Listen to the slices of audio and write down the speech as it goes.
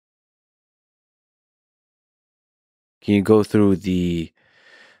Can you go through the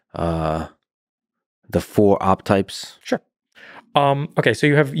 4 op types? Sure. Okay, so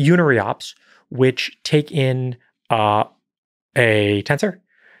you have unary ops, which take in a tensor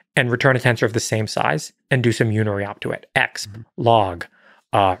and return a tensor of the same size and do some unary op to it. Exp, log,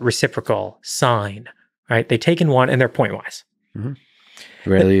 reciprocal, sine, right? They take in one and they're pointwise.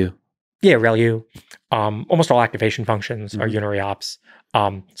 ReLU. Yeah, ReLU. Almost all activation functions are unary ops.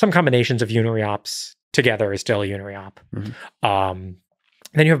 Some combinations of unary ops together is still a unary op.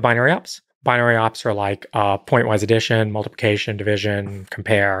 Then you have binary ops. Binary ops are like pointwise addition, multiplication, division,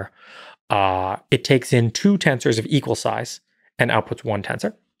 compare. It takes in 2 tensors of equal size and outputs 1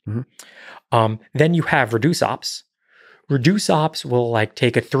 tensor. Then you have reduce ops. Reduce ops will like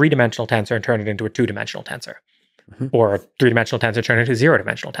take a 3-dimensional tensor and turn it into a 2-dimensional tensor. Or a 3-dimensional tensor turn it into a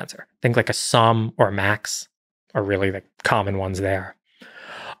 0-dimensional tensor. Think like a sum or a max are really the common ones there.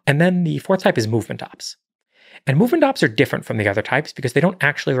 And then the 4th type is movement ops. And movement ops are different from the other types because they don't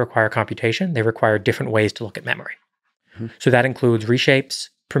actually require computation. They require different ways to look at memory. So that includes reshapes,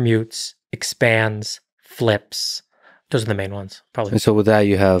 permutes, expands, flips. Those are the main ones, probably. And so with that,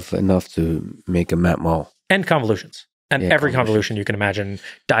 you have enough to make a matmul. And convolutions. And every convolution you can imagine,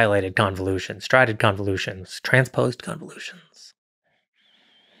 dilated convolutions, strided convolutions, transposed convolutions.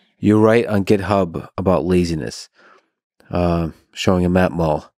 You write on GitHub about laziness, showing a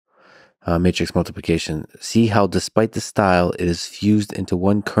matmul, matrix multiplication. See how despite the style, it is fused into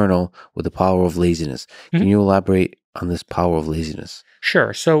one kernel with the power of laziness. Can you elaborate on this power of laziness?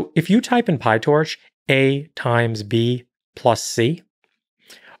 Sure. So if you type in PyTorch A times B plus C,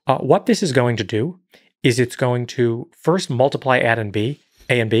 what this is going to do is it's going to first multiply A and B,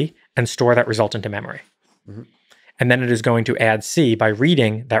 and store that result into memory. And then it is going to add C by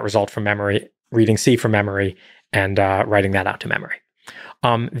reading that result from memory, reading C from memory, and writing that out to memory.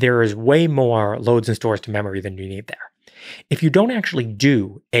 There is way more loads and stores to memory than you need there. If you don't actually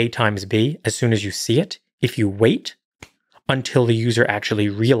do A times B as soon as you see it, if you wait until the user actually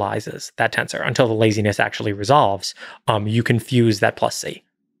realizes that tensor, until the laziness actually resolves, you can fuse that plus C.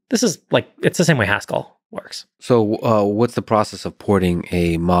 This is like, it's the same way Haskell works. So what's the process of porting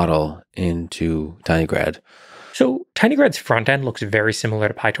a model into tinygrad? So tinygrad's front end looks very similar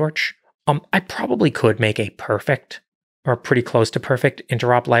to PyTorch. I probably could make a perfect or pretty close to perfect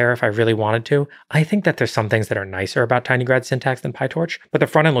interop layer if I really wanted to. I think that there's some things that are nicer about tinygrad syntax than PyTorch, but the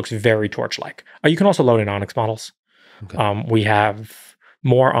front end looks very Torch-like. You can also load in Onyx models. Okay. We have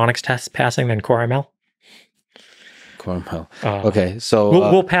more Onyx tests passing than CoreML. Okay, so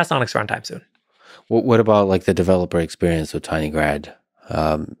we'll pass Onyx runtime soon. What about like the developer experience with tinygrad?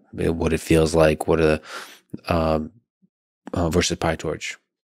 What it feels like? What are the versus PyTorch?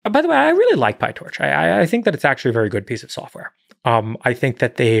 By the way, I really like PyTorch. I think that it's actually a very good piece of software. I think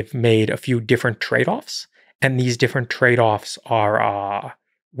that they've made a few different trade-offs, and these different trade-offs are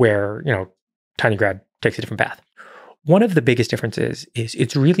where tinygrad takes a different path. One of the biggest differences is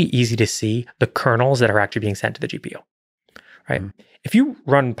it's really easy to see the kernels that are actually being sent to the GPU, right? If you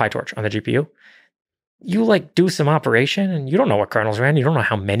run PyTorch on the GPU, you like do some operation and you don't know what kernels ran. You don't know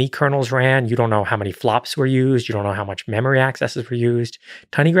how many kernels ran. You don't know how many flops were used. You don't know how much memory accesses were used.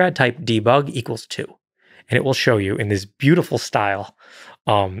 Tinygrad type debug equals 2. And it will show you in this beautiful style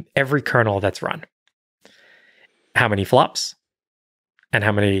every kernel that's run. How many flops and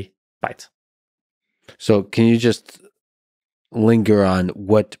how many bytes. So can you just linger on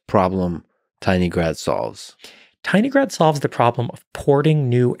what problem tinygrad solves? Tinygrad solves the problem of porting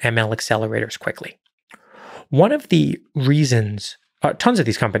new ML accelerators quickly. One of the reasons, tons of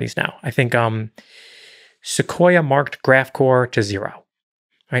these companies now, I think Sequoia marked GraphCore to 0,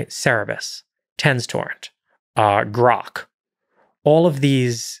 right? Cerebus, TensTorrent, Grok, all of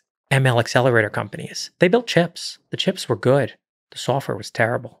these ML accelerator companies, they built chips. The chips were good. The software was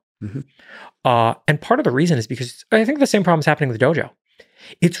terrible. And part of the reason is because I think the same problem is happening with Dojo.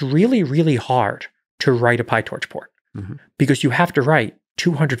 It's really, really hard to write a PyTorch port because you have to write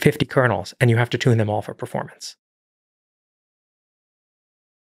 250 kernels and you have to tune them all for performance.